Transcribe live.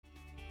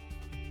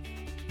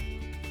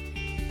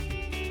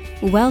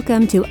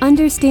Welcome to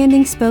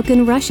Understanding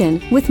Spoken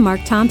Russian with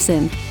Mark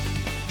Thompson.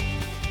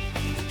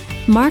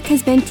 Mark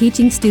has been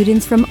teaching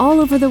students from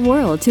all over the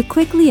world to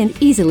quickly and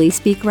easily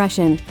speak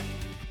Russian.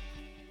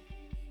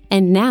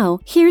 And now,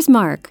 here's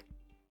Mark.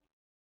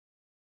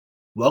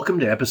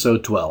 Welcome to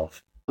episode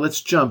 12.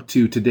 Let's jump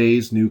to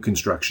today's new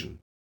construction.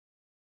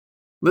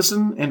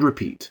 Listen and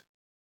repeat.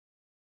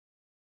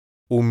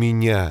 У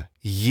меня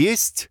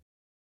есть.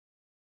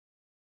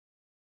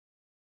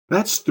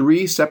 That's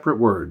three separate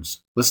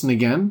words. Listen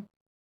again.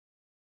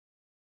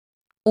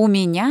 У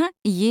меня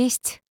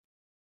есть.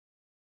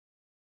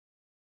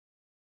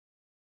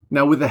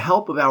 Now, with the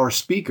help of our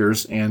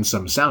speakers and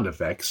some sound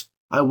effects,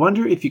 I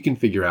wonder if you can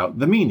figure out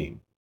the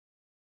meaning.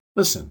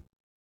 Listen.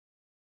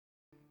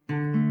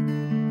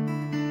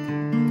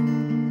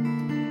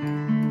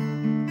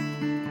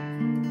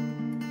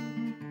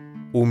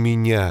 У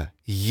меня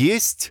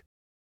есть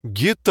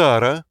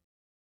гитара.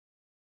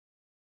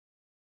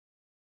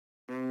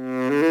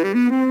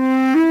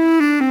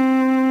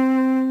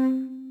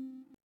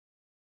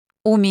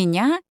 У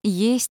меня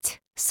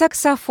есть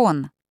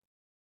саксофон.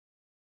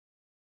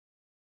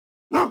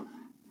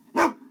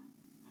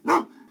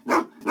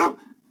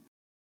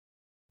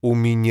 У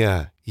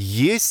меня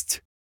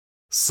есть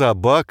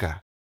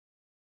собака.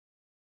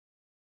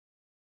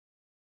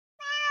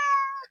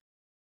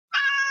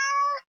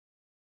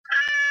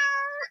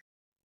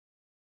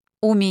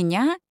 У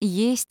меня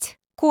есть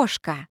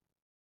кошка.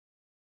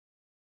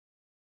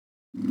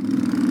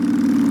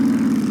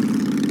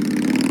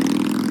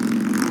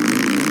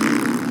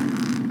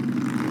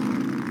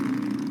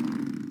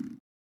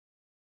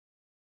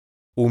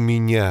 У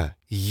меня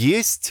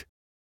есть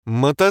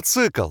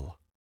мотоцикл.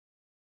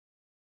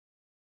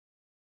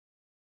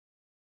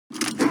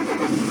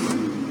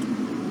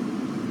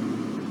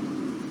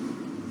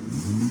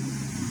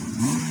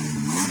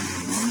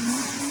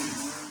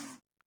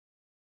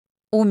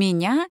 У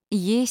меня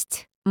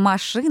есть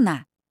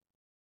машина.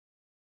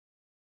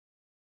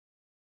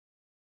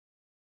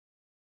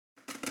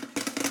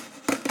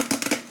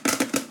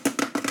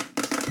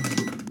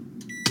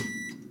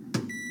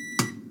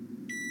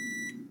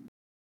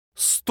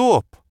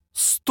 Стоп,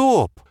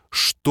 стоп,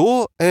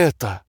 что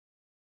это?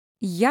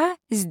 Я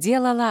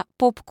сделала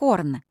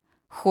попкорн.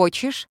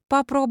 Хочешь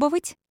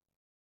попробовать?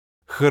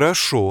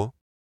 Хорошо,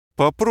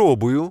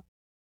 попробую.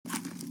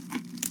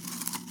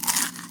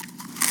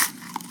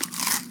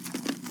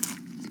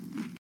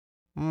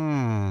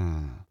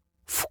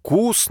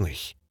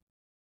 Вкусный.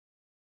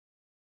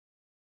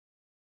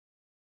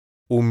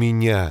 У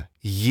меня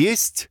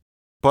есть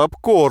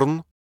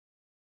попкорн.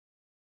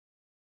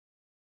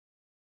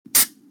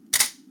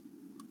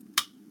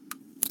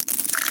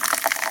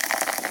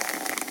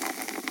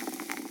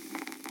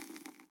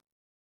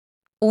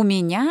 У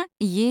меня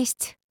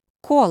есть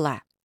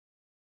кола.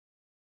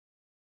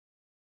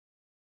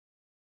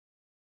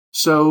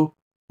 So,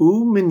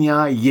 у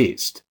меня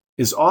есть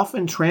is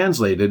often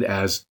translated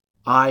as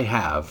I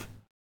have.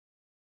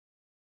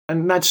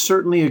 And that's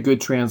certainly a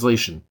good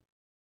translation.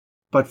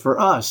 But for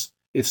us,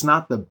 it's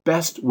not the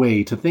best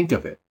way to think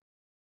of it.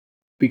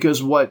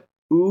 Because what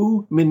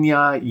у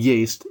меня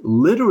есть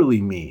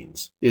literally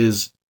means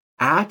is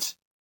at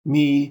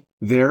me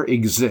there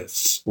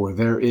exists or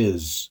there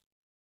is.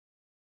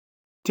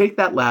 Take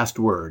that last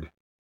word.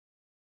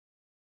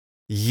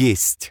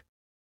 Есть.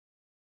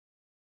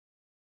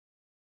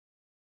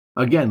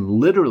 Again,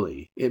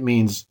 literally, it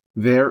means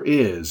there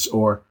is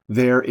or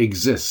there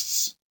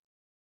exists.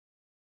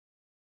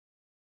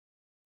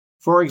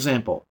 For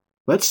example,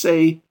 let's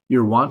say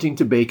you're wanting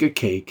to bake a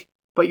cake,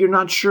 but you're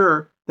not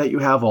sure that you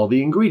have all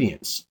the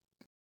ingredients.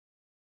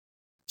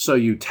 So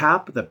you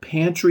tap the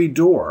pantry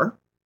door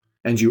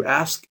and you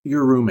ask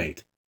your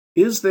roommate,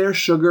 "Is there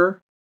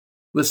sugar?"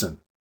 Listen.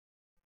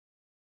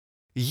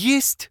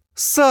 Есть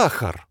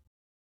сахар.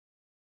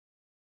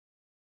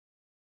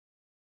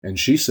 And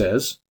she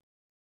says,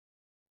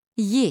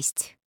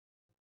 Есть.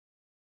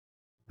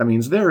 that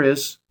means there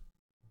is.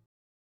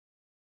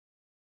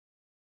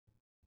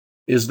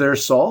 Is there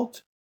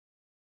salt?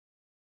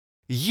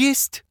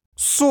 Есть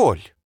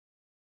соль.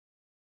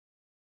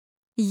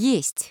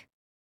 Есть.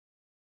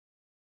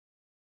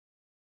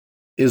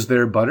 Is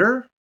there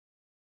butter?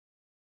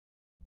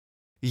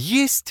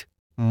 Есть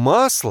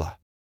масло.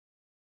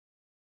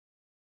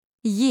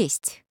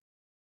 Есть.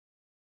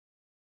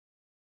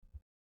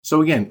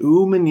 So again,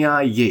 у меня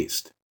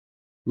есть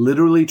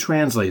literally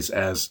translates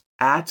as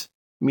at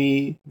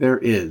me there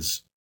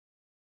is,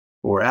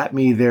 or at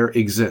me there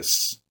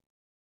exists.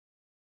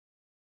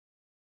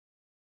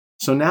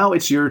 So now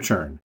it's your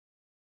turn.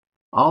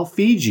 I'll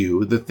feed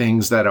you the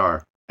things that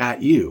are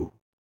at you.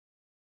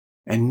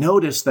 And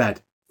notice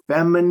that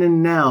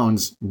feminine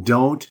nouns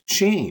don't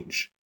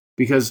change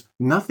because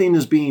nothing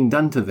is being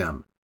done to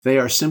them. They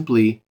are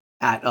simply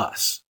at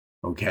us,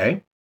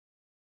 okay?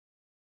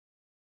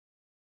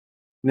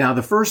 Now,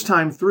 the first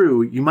time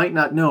through, you might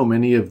not know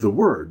many of the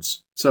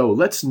words. So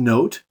let's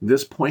note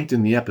this point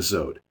in the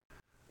episode.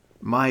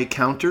 My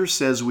counter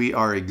says we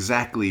are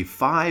exactly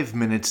 5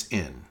 minutes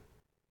in.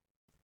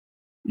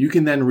 You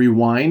can then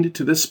rewind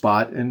to this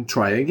spot and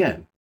try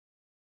again.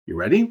 You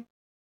ready?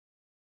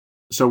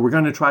 So we're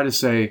going to try to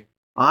say,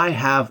 I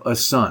have a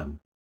son.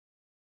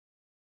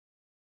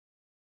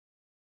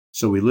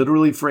 So we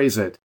literally phrase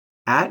it,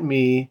 at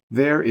me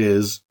there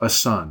is a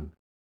son.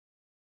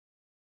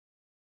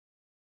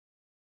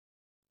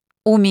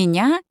 У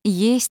меня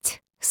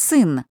есть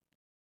сын.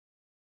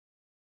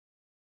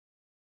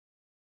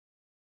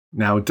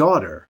 Now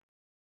daughter.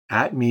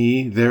 At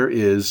me there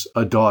is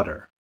a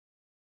daughter.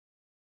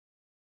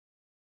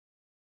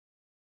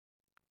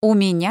 У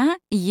меня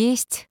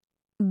есть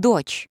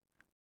дочь.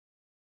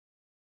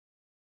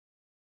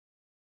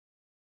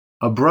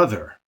 A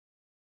brother.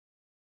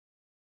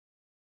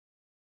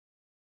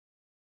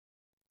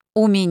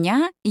 У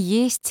меня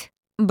есть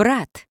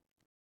брат.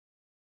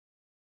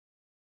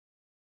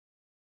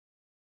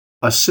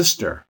 A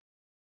sister.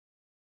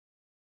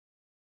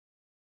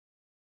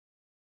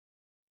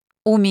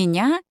 У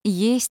меня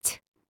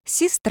есть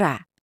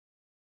сестра.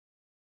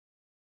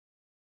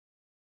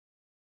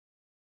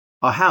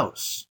 A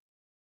house.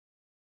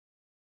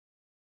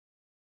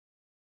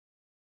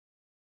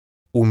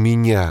 У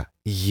меня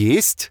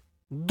есть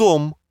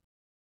дом.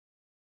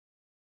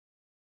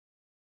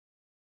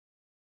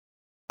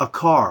 A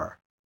car.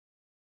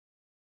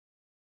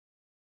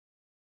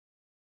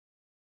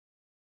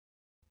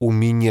 У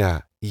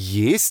меня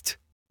есть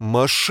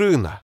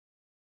машина.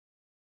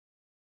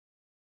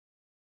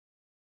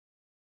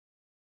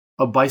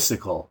 A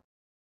bicycle.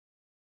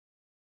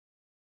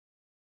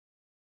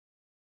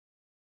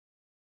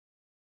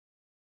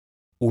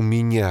 У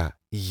меня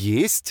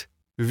есть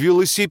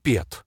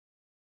велосипед.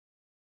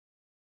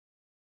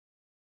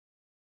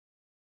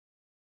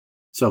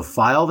 So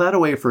file that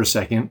away for a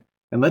second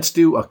and let's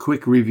do a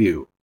quick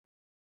review.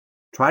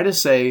 Try to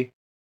say,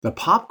 the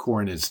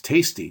popcorn is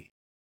tasty.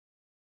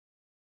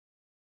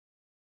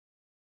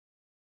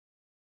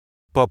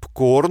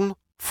 Попкорн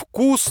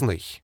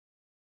вкусный.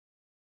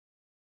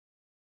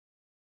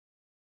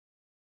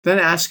 Then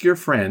ask your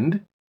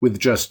friend, with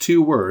just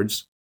 2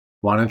 words,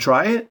 want to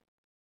try it?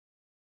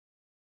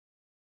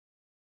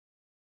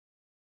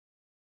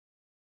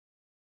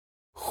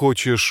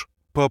 Хочешь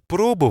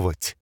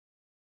попробовать?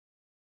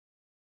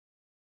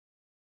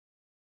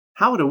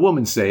 How would a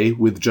woman say,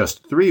 with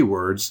just 3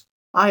 words,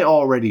 I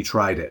already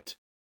tried it?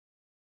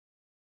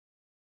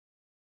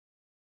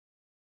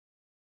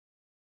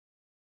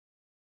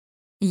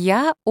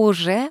 Я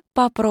уже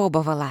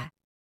попробовала.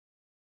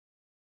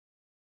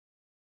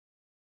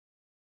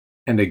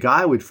 And a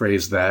guy would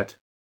phrase that,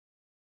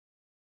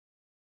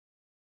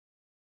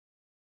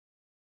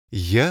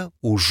 Я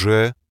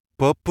уже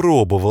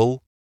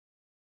попробовал.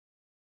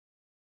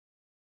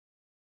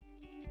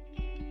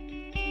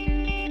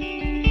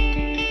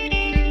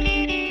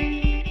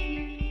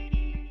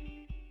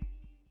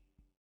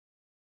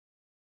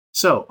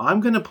 So I'm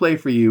going to play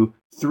for you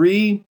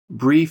 3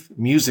 brief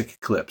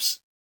music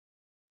clips.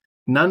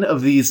 None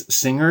of these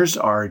singers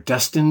are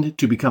destined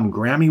to become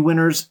Grammy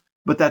winners,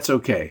 but that's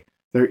okay.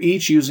 They're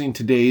each using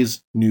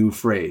today's new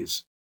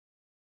phrase.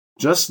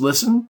 Just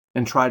listen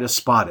and try to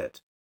spot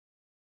it.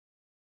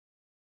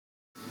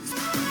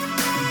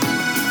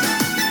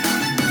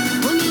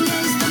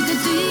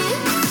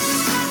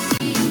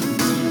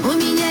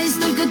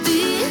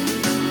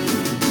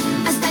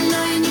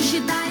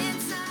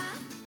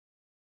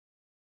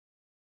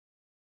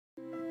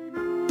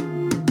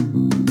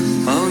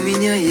 А у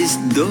меня есть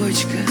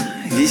дочка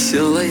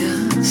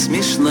веселая,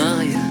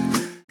 смешная.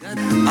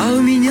 А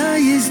у меня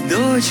есть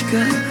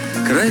дочка,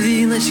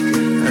 кровиночка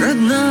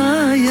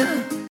родная.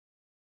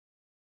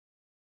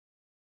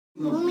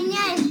 У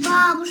меня есть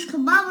бабушка,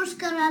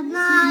 бабушка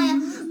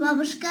родная,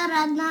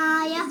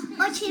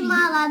 очень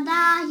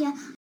молодая.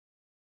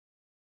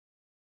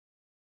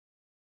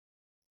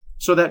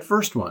 So that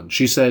first one,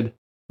 she said,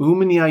 «У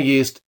меня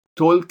есть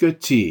только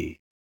ты,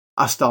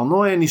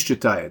 остальное не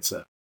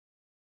считается».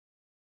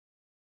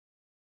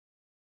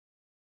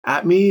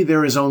 At me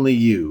there is only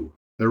you,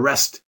 the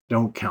rest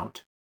don't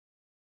count.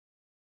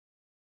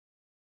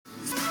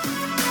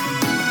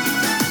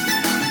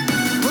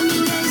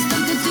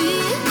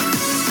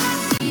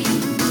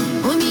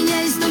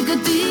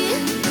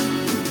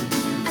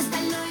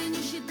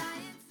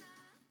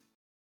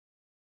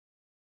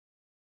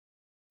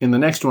 In the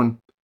next one,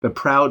 the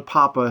proud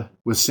papa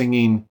was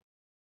singing,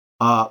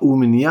 «А у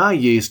меня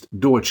есть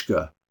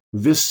дочка,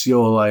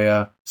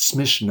 веселая,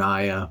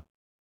 смешная».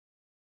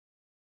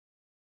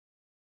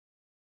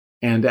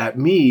 And at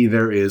me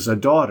there is a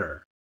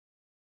daughter,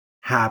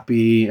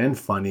 happy and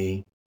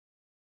funny.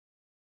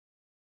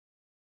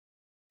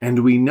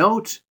 And we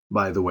note,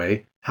 by the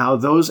way, how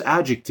those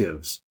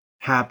adjectives,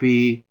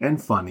 happy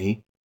and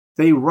funny,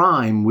 they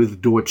rhyme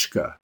with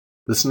дочка.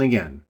 Listen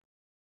again.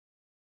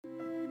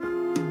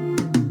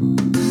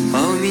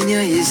 А у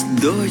меня есть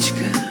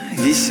дочка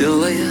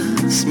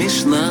веселая,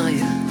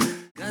 смешная.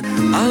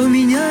 А у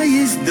меня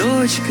есть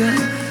дочка,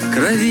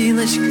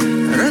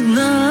 кровиночка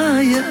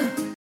родная.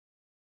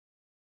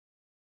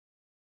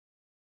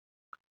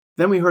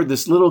 Then we heard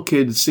this little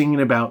kid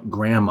singing about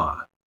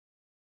grandma.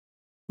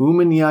 У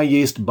меня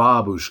есть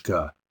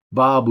бабушка,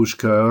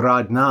 Babushka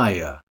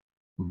родная.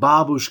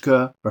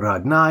 Babushka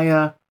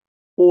родная,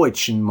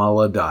 очень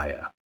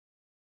молодая.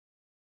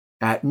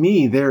 At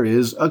me there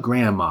is a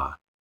grandma.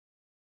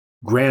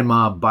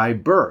 Grandma by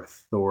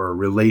birth or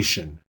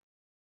relation.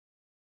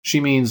 She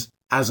means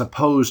as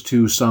opposed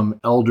to some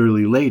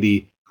elderly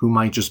lady who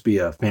might just be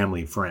a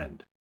family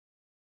friend.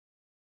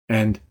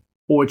 And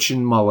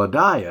очень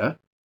молодая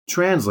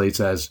translates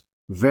as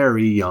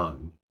very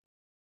young.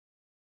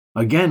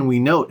 Again, we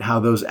note how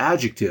those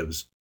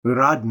adjectives,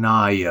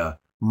 родная,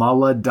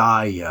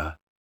 молодая,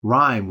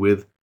 rhyme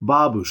with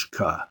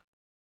babushka.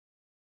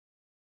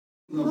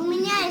 У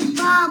меня есть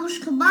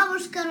бабушка,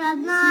 бабушка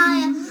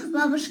родная,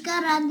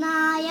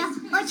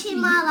 очень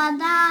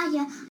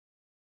молодая.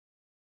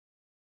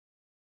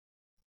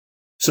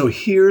 So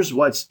here's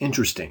what's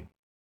interesting.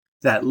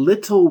 That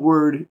little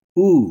word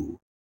oo,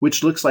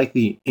 which looks like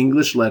the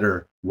English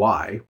letter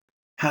Y,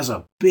 has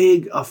a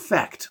big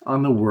effect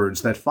on the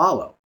words that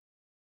follow.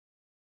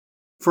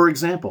 For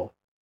example,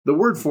 the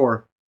word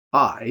for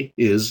I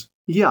is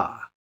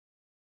я.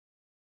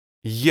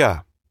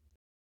 Я.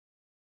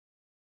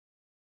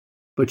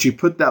 But you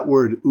put that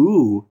word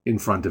oo in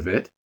front of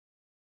it,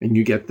 and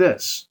you get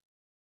this.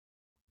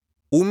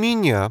 У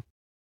меня.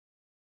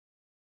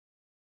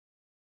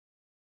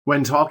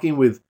 When talking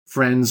with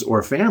friends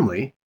or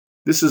family,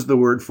 this is the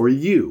word for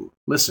you.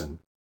 Listen.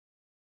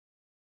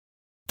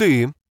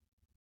 Ты.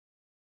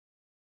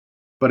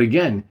 But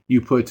again,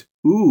 you put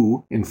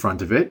oo in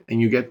front of it,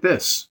 and you get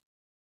this.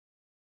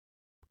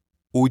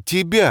 У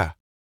тебя.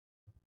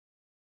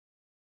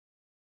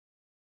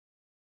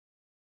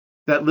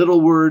 That little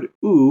word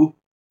oo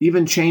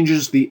even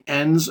changes the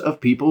ends of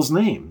people's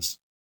names.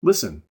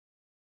 Listen.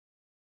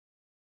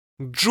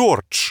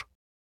 Джордж.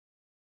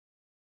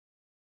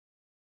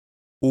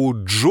 У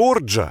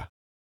Джорджа.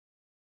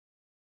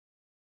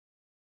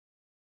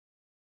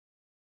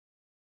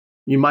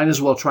 You might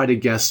as well try to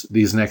guess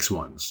these next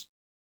ones.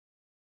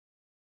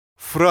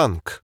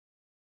 Франк.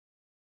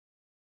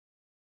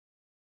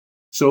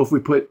 So if we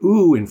put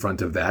oo in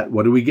front of that,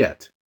 what do we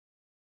get?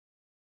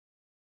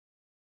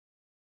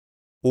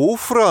 У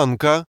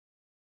Франка.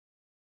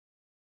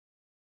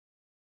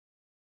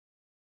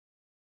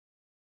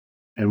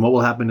 And what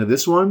will happen to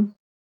this one?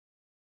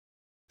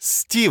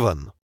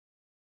 Стивен.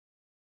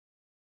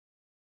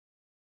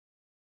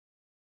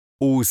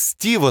 У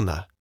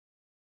Стивена.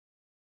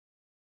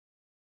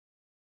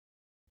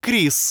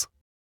 Крис.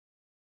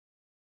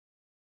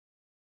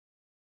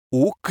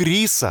 У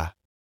Криса.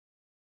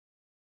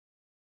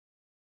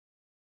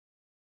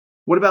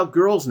 What about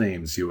girls'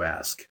 names, you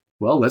ask?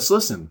 Well, let's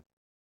listen.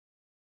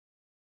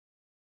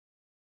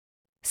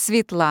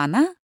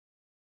 Светлана.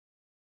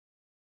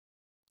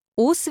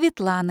 У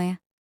Светланы.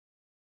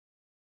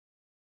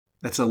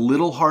 That's a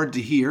little hard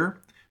to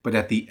hear, but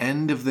at the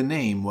end of the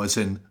name was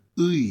an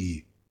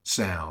uy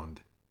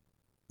sound.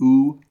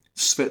 U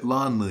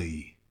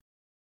Svetlany.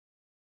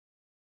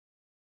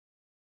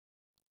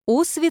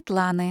 У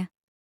Светланы.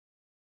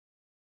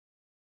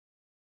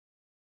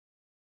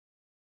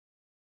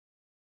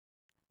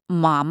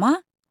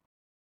 Мама.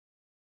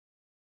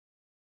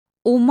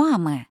 У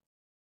мамы.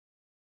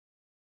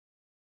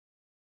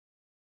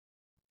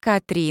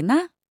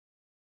 Катрина.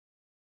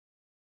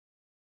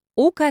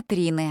 У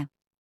Катрины.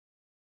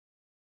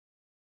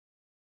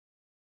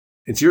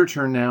 It's your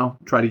turn now.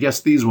 Try to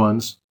guess these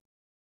ones.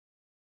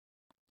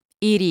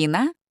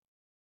 Ирина.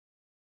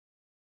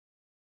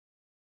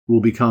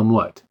 Will become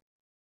what?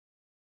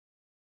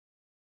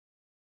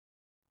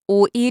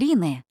 У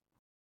Ирины.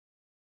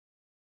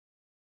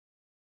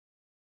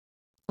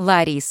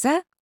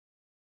 Лариса.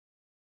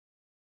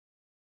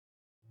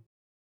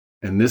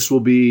 And this will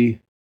be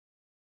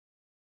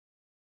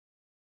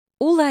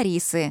У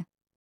Ларисы.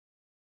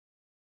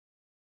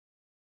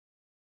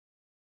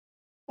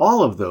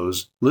 all of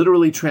those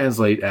literally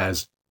translate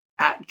as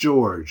at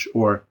George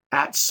or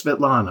at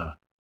Svetlana,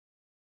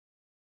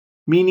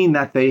 meaning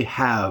that they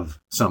have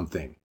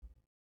something.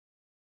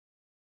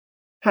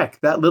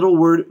 Heck, that little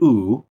word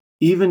oo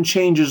even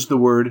changes the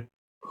word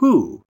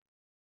who.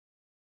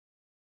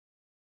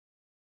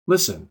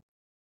 Listen.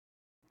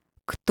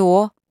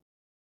 Кто?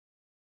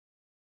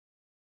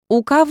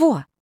 У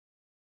кого?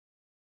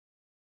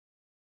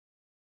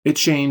 It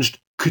changed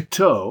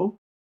kto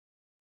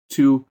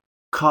to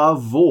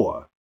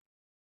kavo.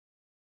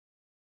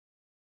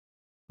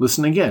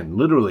 Listen again,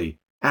 literally,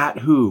 at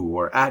who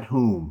or at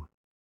whom.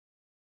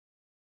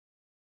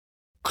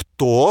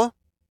 Кто?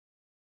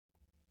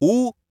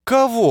 У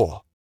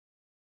кого?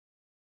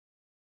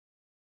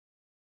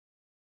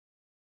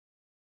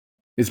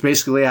 It's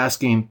basically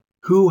asking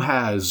who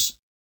has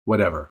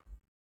whatever.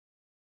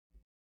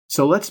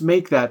 So let's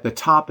make that the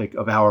topic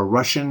of our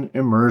Russian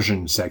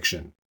immersion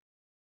section.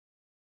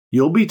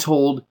 You'll be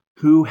told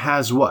who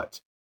has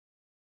what,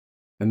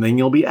 and then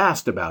you'll be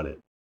asked about it.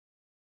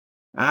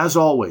 As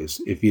always,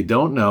 if you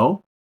don't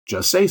know,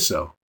 just say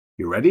so.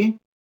 You ready?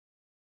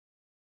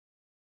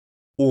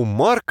 У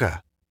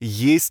Марка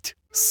есть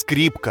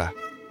скрипка.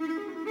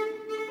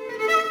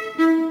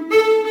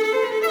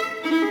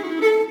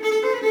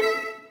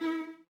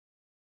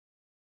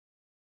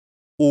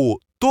 У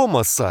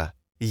Томаса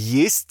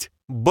есть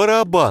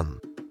барабан.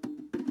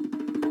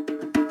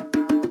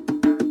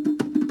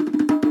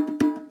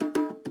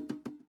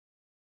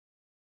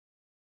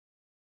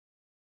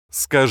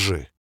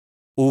 Скажи,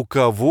 у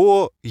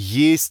кого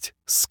есть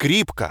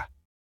скрипка?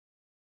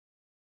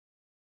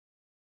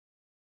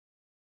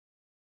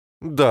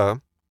 Да,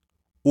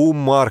 у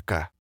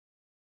Марка.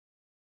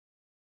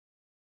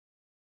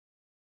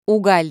 У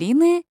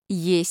Галины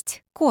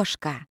есть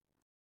кошка.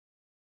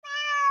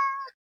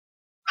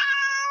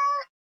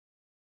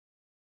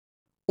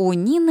 У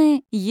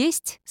Нины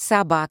есть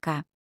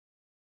собака.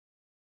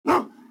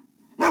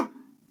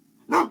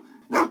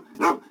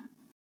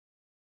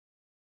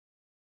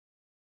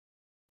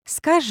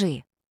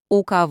 Скажи,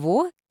 у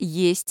кого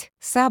есть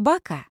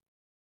собака?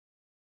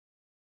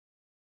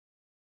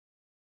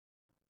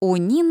 У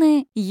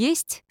Нины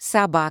есть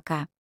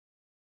собака.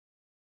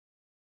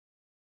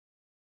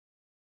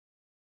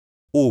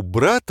 У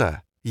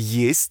брата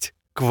есть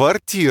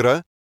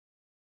квартира.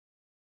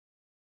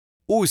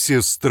 У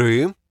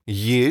сестры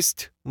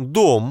есть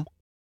дом.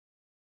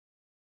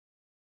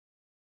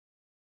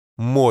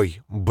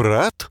 Мой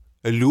брат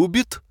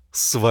любит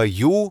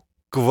свою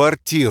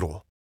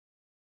квартиру.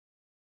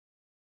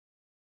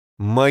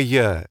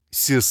 Моя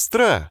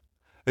сестра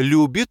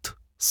любит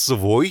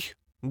свой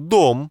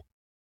дом.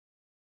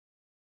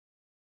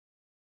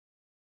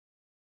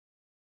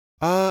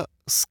 А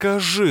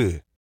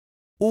скажи,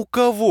 у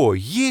кого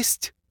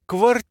есть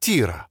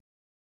квартира?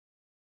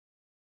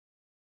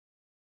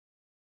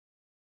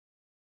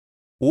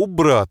 У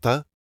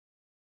брата.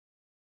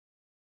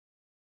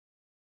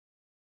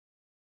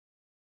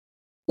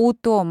 У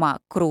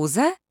Тома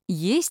Круза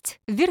есть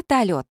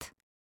вертолет.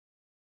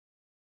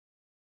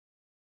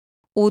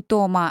 У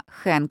Тома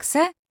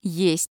Хэнкса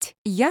есть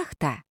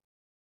яхта.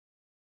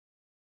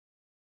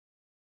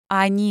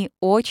 Они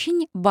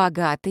очень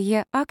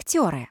богатые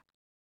актеры.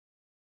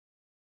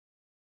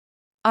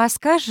 А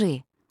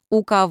скажи,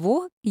 у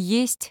кого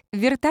есть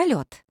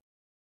вертолет?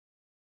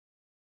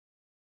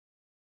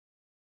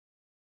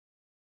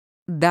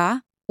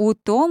 Да, у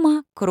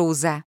Тома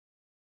Круза.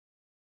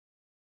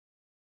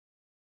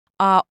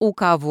 А у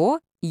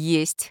кого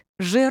есть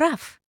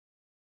жираф?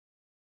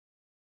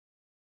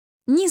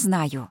 Не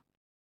знаю.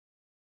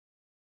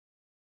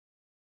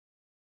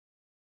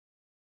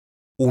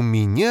 У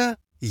меня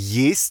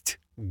есть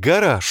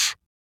гараж.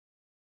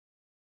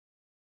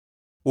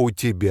 У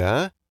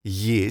тебя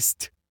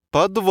есть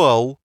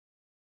подвал.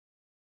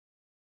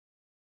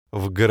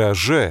 В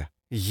гараже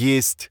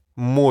есть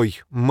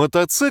мой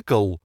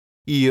мотоцикл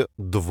и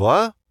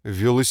 2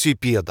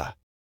 велосипеда.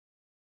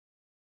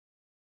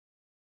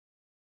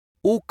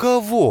 У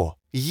кого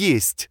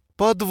есть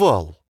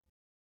подвал?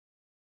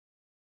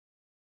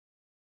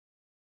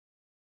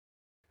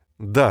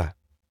 Да,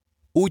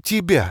 у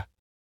тебя.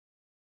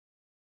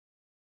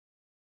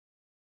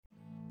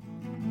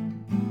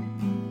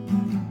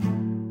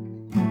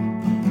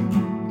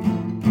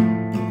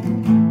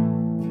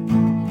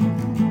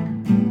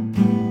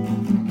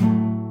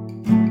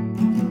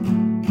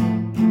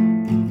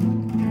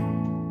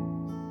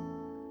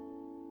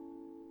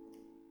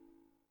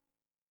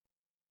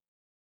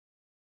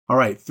 All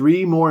right,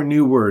 3 more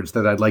new words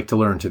that I'd like to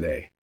learn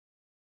today.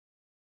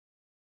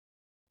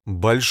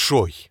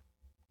 Большой.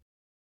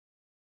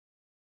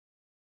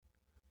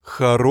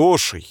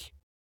 Хороший.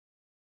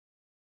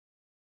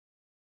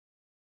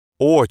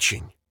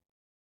 Очень.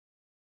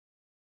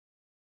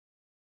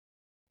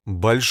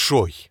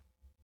 Большой.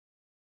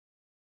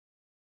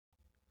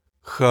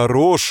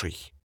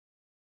 Хороший.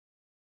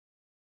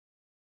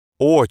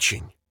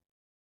 Очень.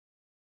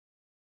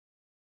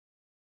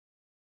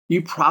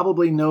 You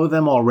probably know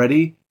them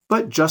already,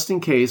 but just in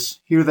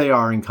case, here they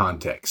are in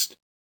context.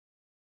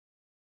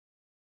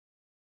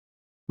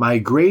 My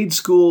grade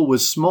school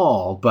was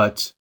small,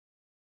 but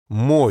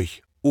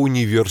Мой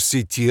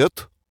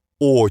университет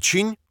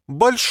очень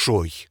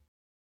большой.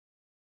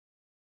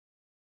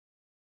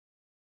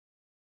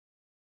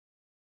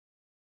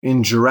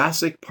 in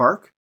Jurassic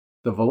Park,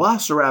 the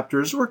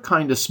velociraptors were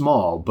kinda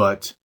small,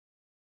 but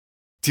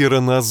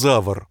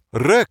Тираннозавр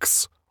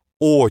Рекс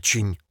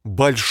очень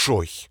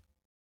большой.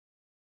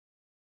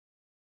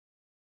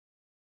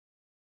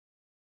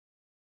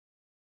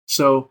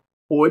 so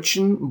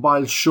очень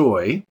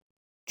большой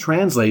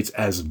translates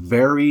as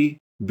very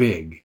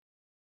big.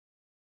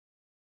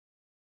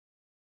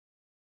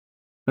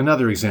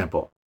 Another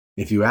example.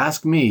 If you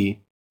ask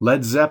me,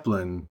 Led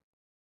Zeppelin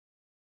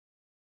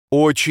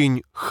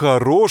Очень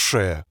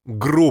хорошая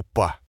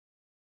группа.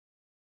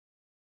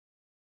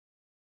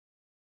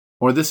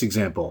 or this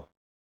example.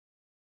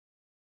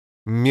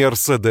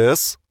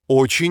 Мерседес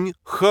очень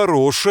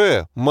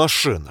хорошая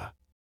машина.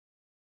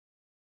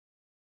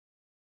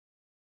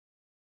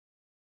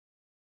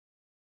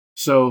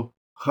 So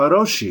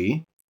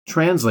хороший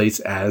translates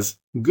as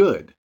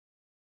good.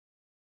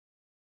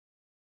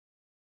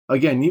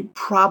 Again, you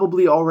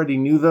probably already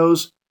knew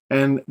those,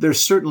 and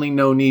there's certainly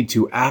no need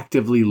to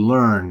actively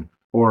learn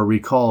or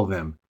recall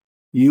them.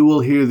 You will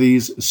hear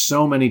these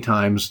so many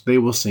times they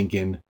will sink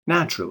in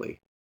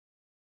naturally.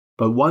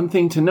 But one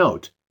thing to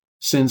note,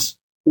 since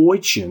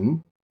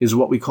очень is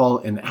what we call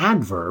an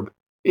adverb,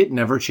 it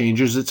never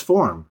changes its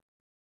form.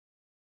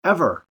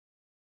 Ever.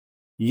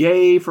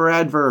 Yay for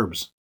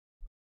adverbs!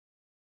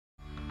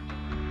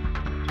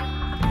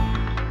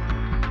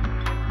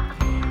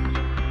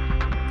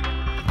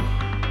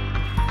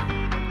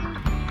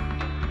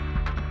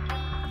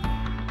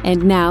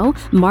 And now,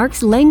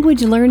 Mark's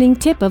language learning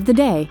tip of the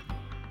day.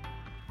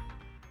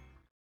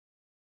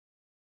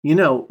 You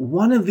know,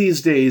 one of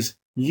these days,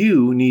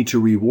 you need to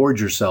reward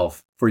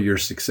yourself for your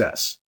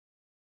success.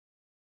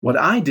 What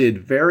I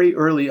did very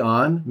early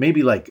on,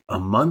 maybe like a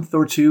month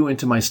or two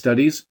into my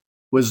studies,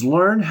 was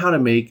learn how to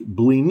make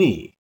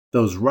blini,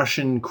 those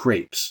Russian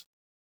crepes.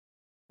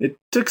 It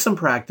took some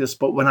practice,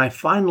 but when I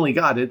finally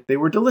got it, they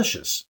were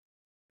delicious.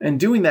 And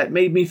doing that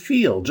made me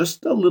feel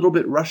just a little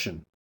bit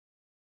Russian.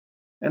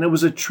 And it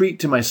was a treat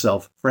to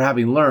myself for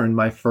having learned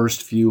my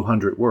first few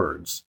hundred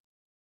words.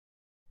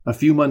 A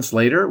few months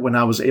later, when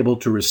I was able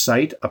to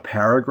recite a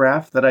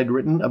paragraph that I'd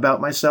written about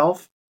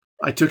myself,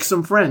 I took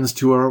some friends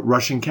to a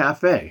Russian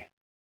cafe.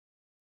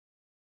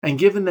 And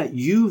given that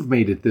you've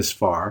made it this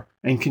far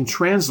and can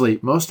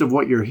translate most of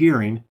what you're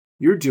hearing,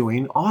 you're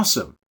doing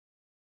awesome.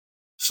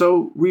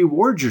 So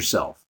reward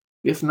yourself.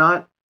 If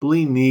not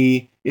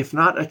blini, if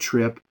not a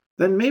trip,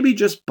 then maybe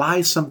just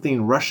buy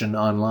something Russian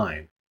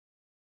online.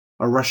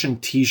 A Russian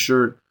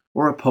t-shirt,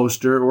 or a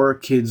poster, or a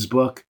kid's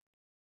book.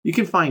 You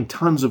can find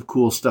tons of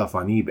cool stuff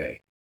on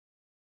eBay.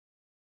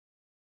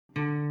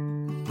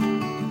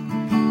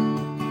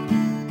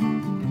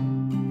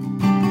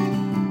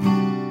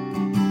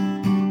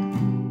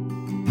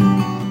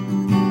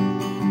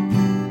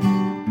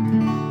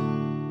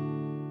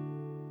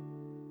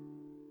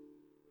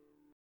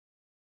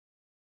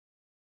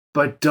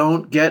 But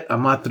don't get a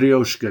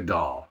Matryoshka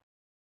doll.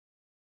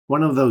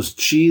 One of those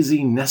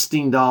cheesy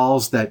nesting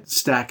dolls that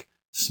stack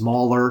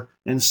smaller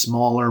and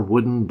smaller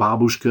wooden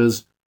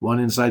babushkas, one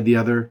inside the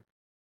other.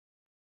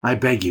 I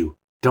beg you,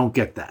 don't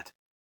get that.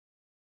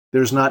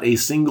 There's not a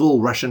single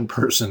Russian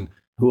person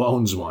who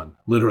owns one,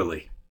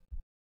 literally.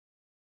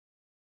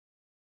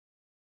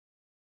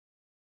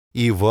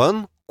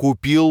 Иван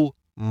купил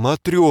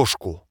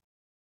матрешку.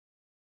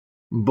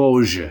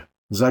 Боже,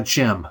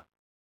 зачем?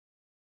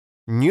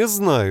 Не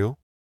знаю.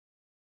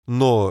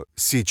 Но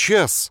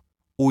сейчас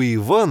у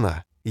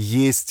Ивана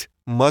есть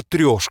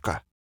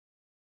матрешка.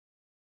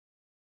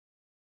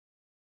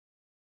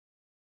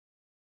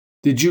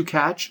 Did you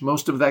catch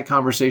most of that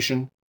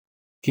conversation?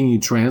 Can you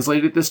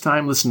translate it this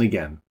time? Listen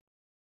again.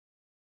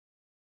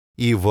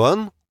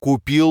 Иван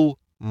купил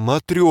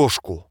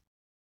матрешку.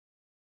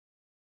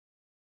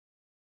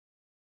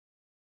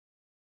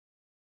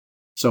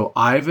 So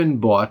Ivan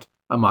bought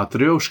a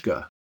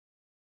matryoshka.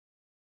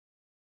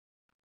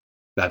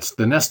 That's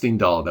the nesting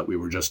doll that we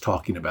were just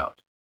talking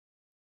about.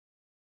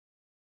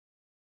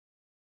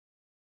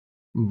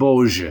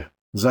 Боже,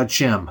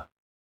 зачем?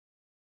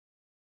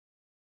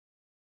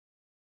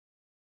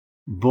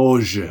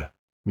 Боже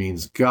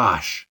means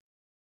gosh.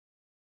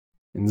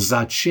 And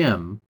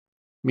zачем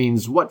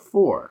means what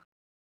for.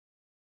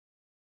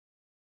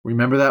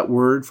 Remember that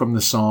word from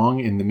the song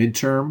in the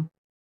midterm?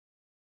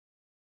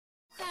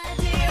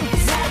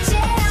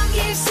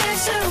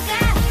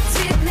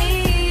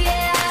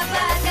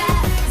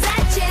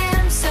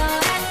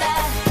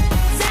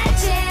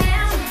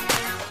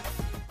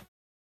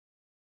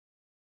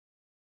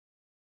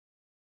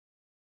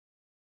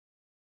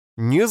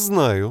 Не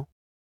знаю.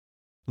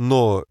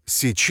 Но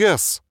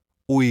сейчас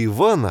у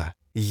Ивана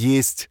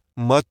есть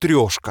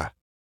матрешка.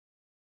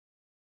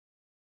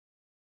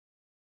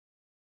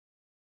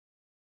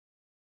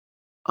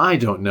 I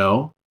don't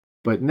know,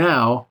 but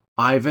now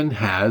Ivan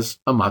has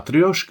a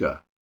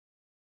matryoshka.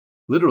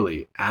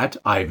 Literally, at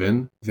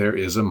Ivan, there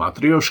is a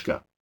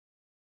matryoshka.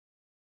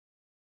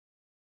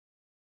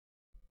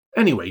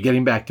 Anyway,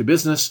 getting back to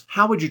business,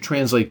 how would you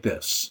translate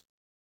this?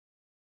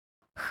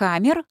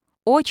 Хаммер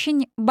 –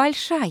 очень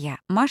большая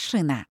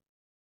машина.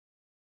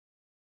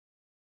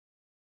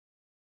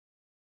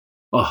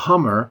 A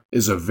Hummer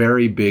is a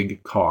very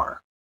big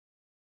car.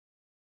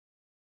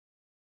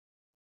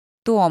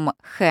 Том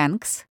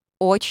Хэнкс –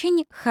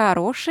 очень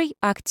хороший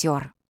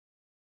актер.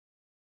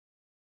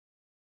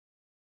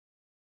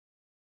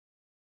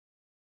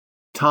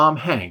 Tom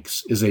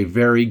Hanks is a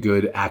very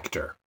good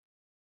actor.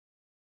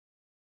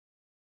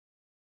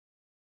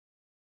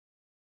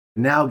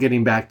 Now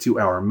getting back to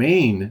our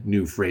main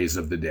new phrase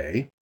of the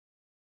day.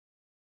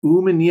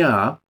 U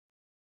меня,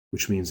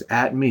 which means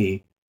at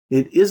me,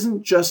 it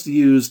isn't just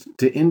used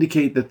to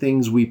indicate the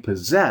things we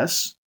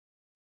possess,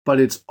 but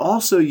it's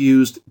also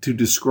used to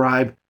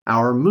describe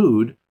our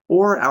mood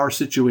or our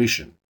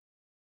situation.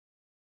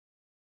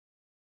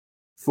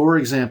 For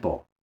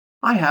example,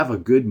 I have a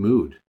good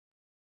mood.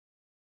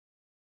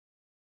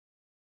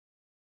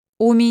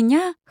 У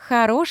меня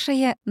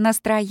хорошее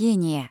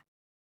настроение.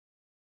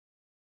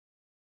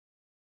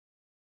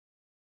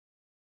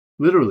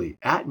 Literally,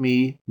 at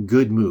me,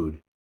 good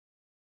mood.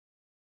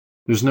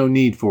 There's no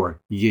need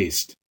for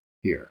есть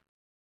here.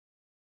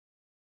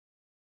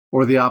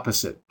 Or the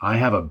opposite, I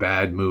have a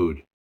bad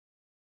mood.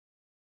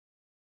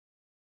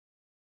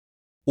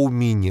 У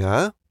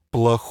меня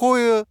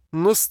плохое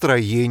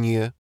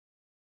настроение.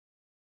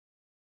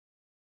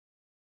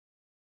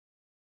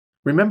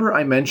 Remember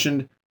I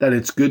mentioned that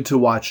it's good to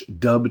watch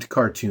dubbed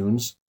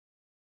cartoons?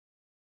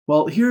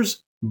 Well,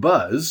 here's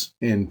Buzz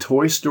in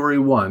Toy Story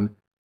 1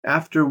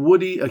 after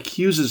Woody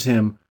accuses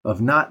him of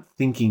not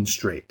thinking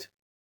straight.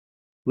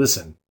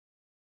 Listen.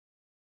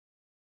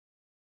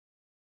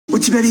 У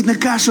тебя, видно,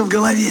 каша в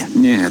голове.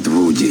 Нет,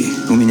 Вуди,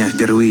 у меня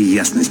впервые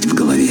ясность в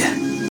голове.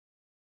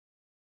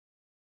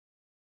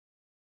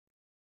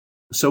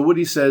 So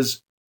Woody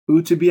says,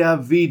 "У тебя,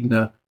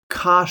 видно,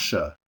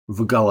 каша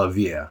в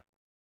голове."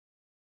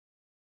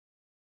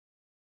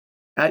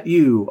 At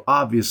you,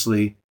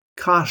 obviously,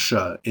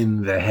 kasha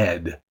in the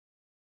head.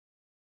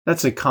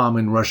 That's a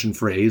common Russian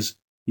phrase.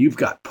 You've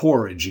got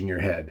porridge in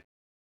your head.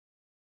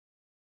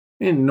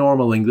 In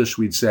normal English,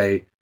 we'd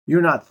say,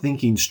 you're not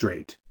thinking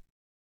straight.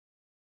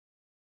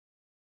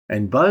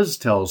 And Buzz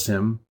tells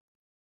him,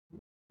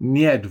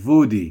 Нет,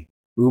 Вуди,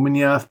 у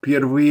меня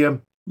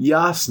впервые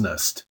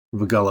ясность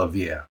в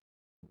голове.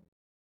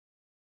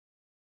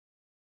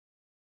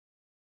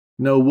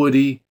 No,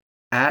 Woody,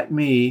 at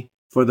me,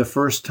 for the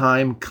first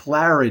time,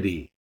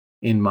 clarity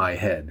in my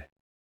head.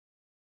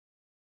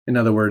 In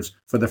other words,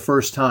 for the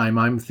first time,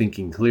 I'm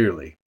thinking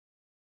clearly.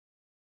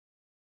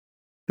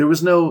 There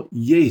was no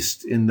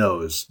есть in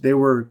those. They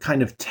were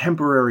kind of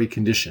temporary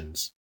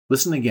conditions.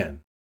 Listen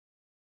again.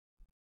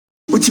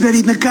 У тебя,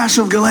 видно,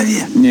 каша в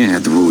голове.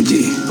 Нет,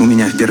 Вуди, у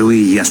меня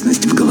впервые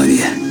ясность в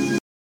голове.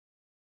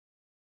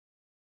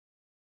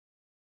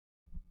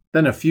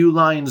 Then a few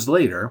lines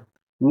later,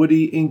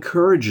 Woody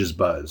encourages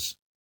Buzz.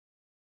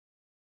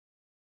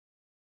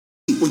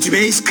 У тебя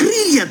есть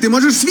крылья, ты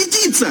можешь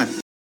светиться.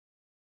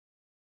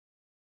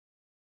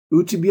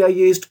 У тебя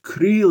есть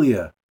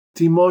крылья,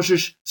 ты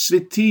можешь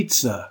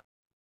светиться.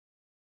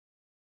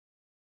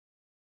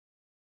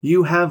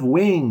 You have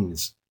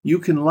wings, you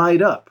can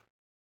light up.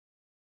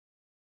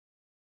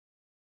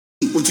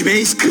 У тебя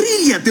есть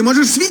крылья, ты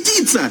можешь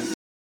светиться.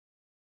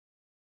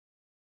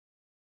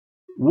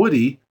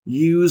 Woody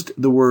used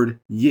the word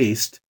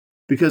есть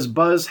because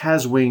Buzz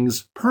has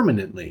wings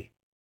permanently.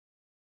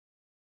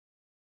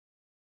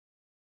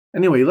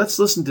 Anyway, let's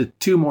listen to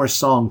two more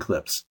song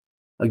clips.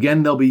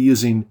 Again, they'll be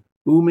using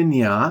у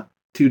меня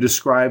to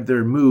describe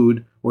their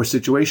mood or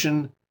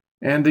situation,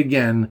 and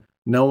again,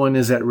 no one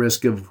is at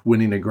risk of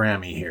winning a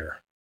Grammy here.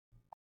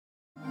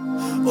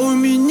 У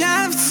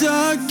меня все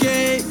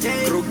окей,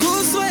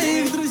 кругу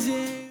своих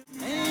друзей.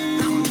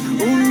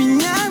 У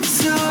меня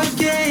все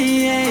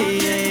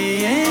окей.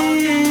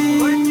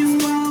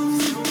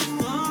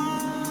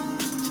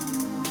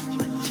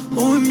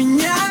 У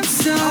меня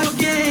все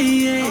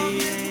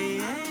окей.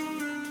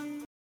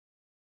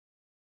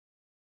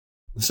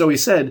 So he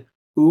said,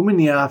 у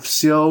меня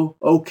все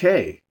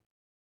okay.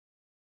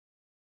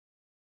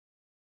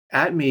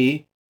 At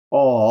me,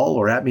 all,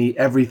 or at me,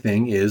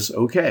 everything is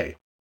okay.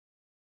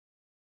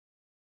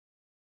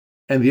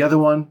 And the other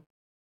one?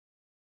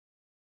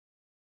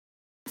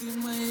 А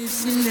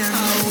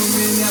у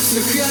меня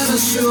все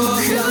хорошо,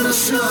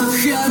 хорошо,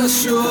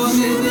 хорошо.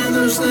 Мне не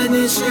нужно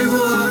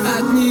ничего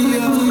от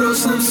нее,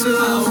 просто все.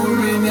 А у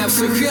меня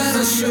все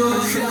хорошо,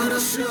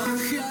 хорошо,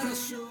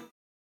 хорошо.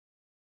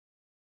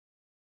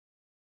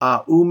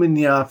 А у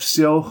меня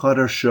все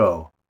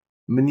хорошо.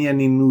 Мне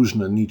не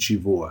нужно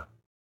ничего.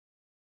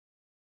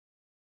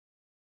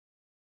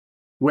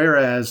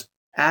 Whereas,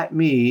 at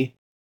me,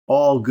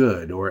 all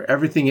good, or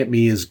everything at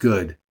me is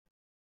good.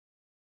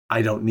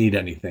 I don't need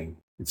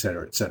anything,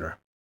 etc., etc.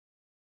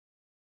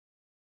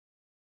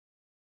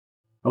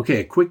 Okay,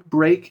 a quick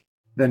break,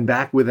 then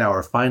back with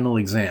our final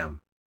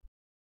exam.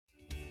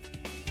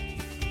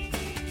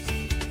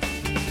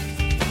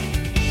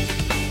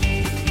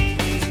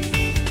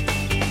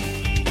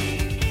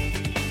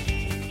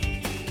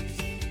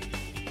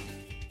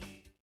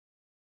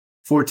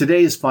 For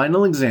today's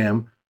final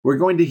exam, we're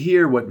going to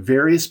hear what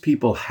various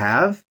people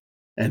have,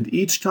 and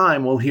each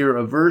time we'll hear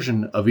a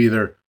version of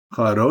either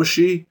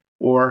хороший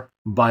or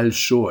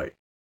большой.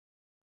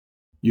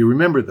 You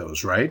remember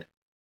those, right?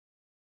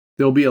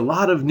 There'll be a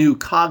lot of new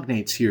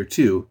cognates here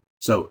too,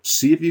 so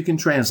see if you can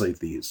translate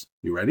these.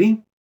 You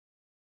ready?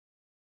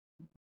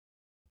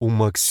 У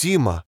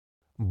Максима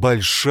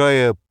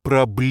большая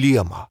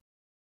проблема.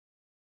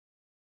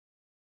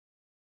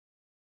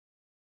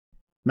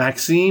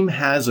 Maxime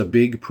has a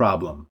big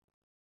problem.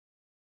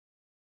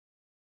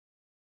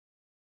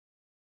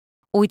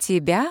 У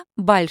тебя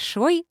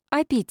большой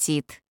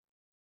аппетит.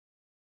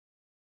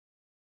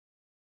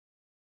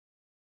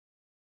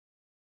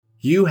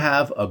 You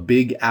have a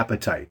big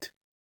appetite.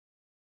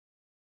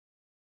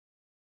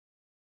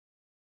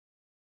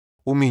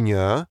 У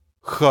меня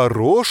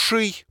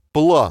хороший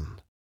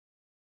план.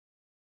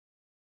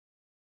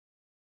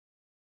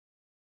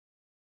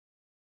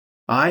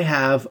 I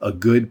have a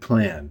good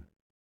plan.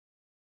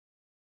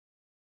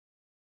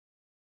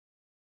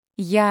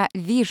 Я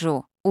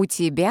вижу, у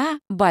тебя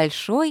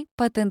большой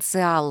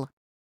потенциал.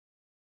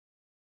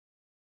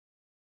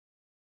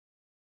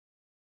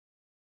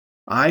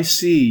 I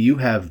see you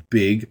have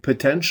big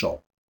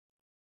potential.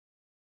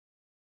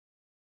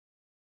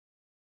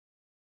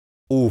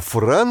 У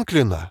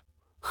Франклина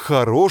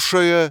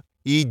хорошая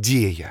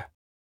идея.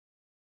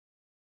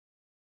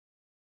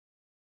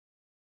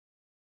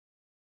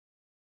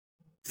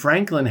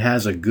 Franklin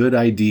has a good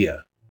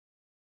idea.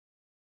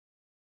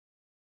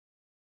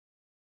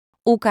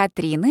 У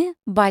Катрины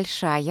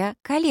большая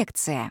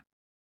коллекция.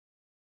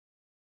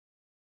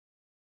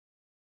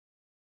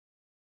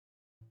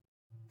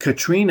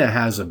 Katrina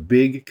has a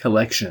big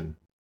collection.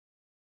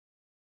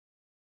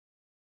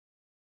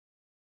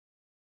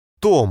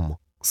 Том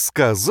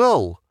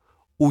сказал,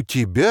 у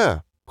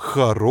тебя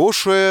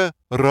хорошая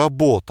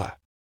работа.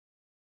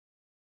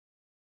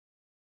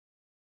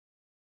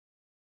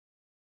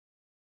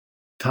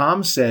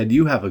 Tom said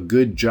you have a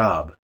good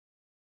job.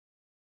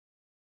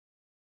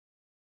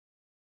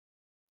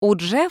 У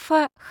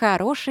Джеффа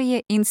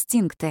хорошие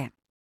инстинкты.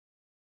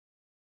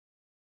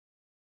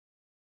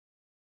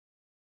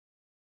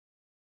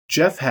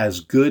 Jeff has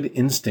good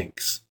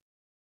instincts.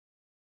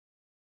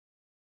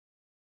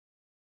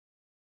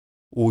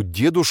 У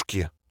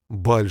дедушки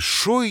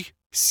большой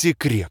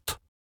секрет.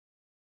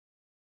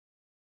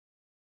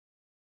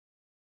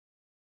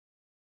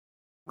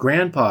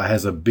 Grandpa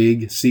has a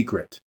big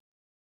secret.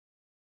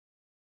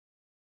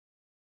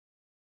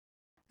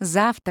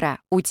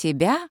 Завтра у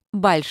тебя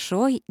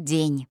большой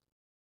день.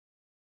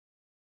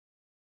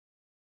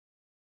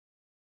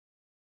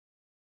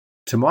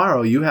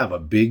 Tomorrow you have a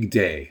big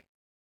day.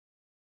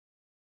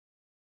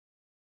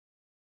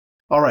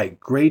 All right,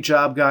 great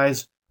job,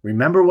 guys.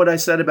 Remember what I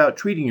said about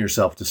treating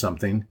yourself to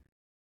something.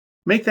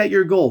 Make that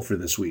your goal for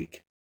this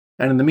week.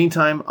 And in the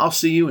meantime, I'll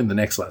see you in the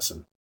next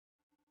lesson.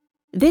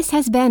 This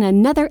has been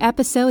another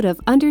episode of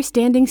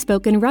Understanding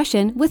Spoken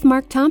Russian with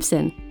Mark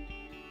Thompson.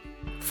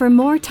 For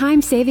more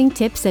time-saving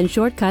tips and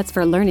shortcuts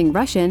for learning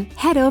Russian,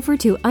 head over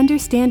to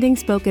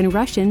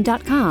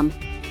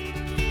understandingspokenrussian.com.